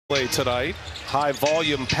Play tonight, high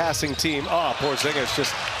volume passing team. Oh, Porzingis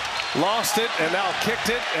just lost it and now kicked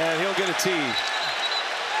it, and he'll get a tee.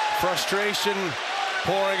 Frustration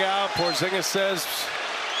pouring out. Porzingis says,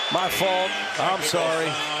 my fault, I'm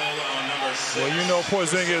sorry. Well, you know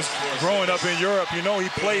Porzingis, growing up in Europe, you know he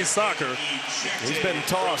plays soccer. He's been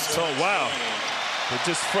tossed. So, wow. But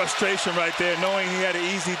just frustration right there, knowing he had an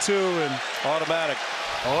easy two. And automatic.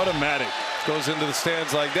 Goes into the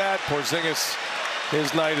stands like that. Porzingis,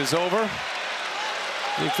 his night is over.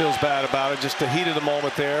 He feels bad about it, just the heat of the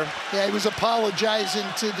moment there. Yeah, he was apologizing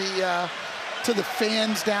to the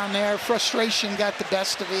fans down there. Frustration got the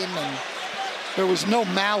best of him, and there was no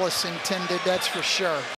malice intended, that's for sure.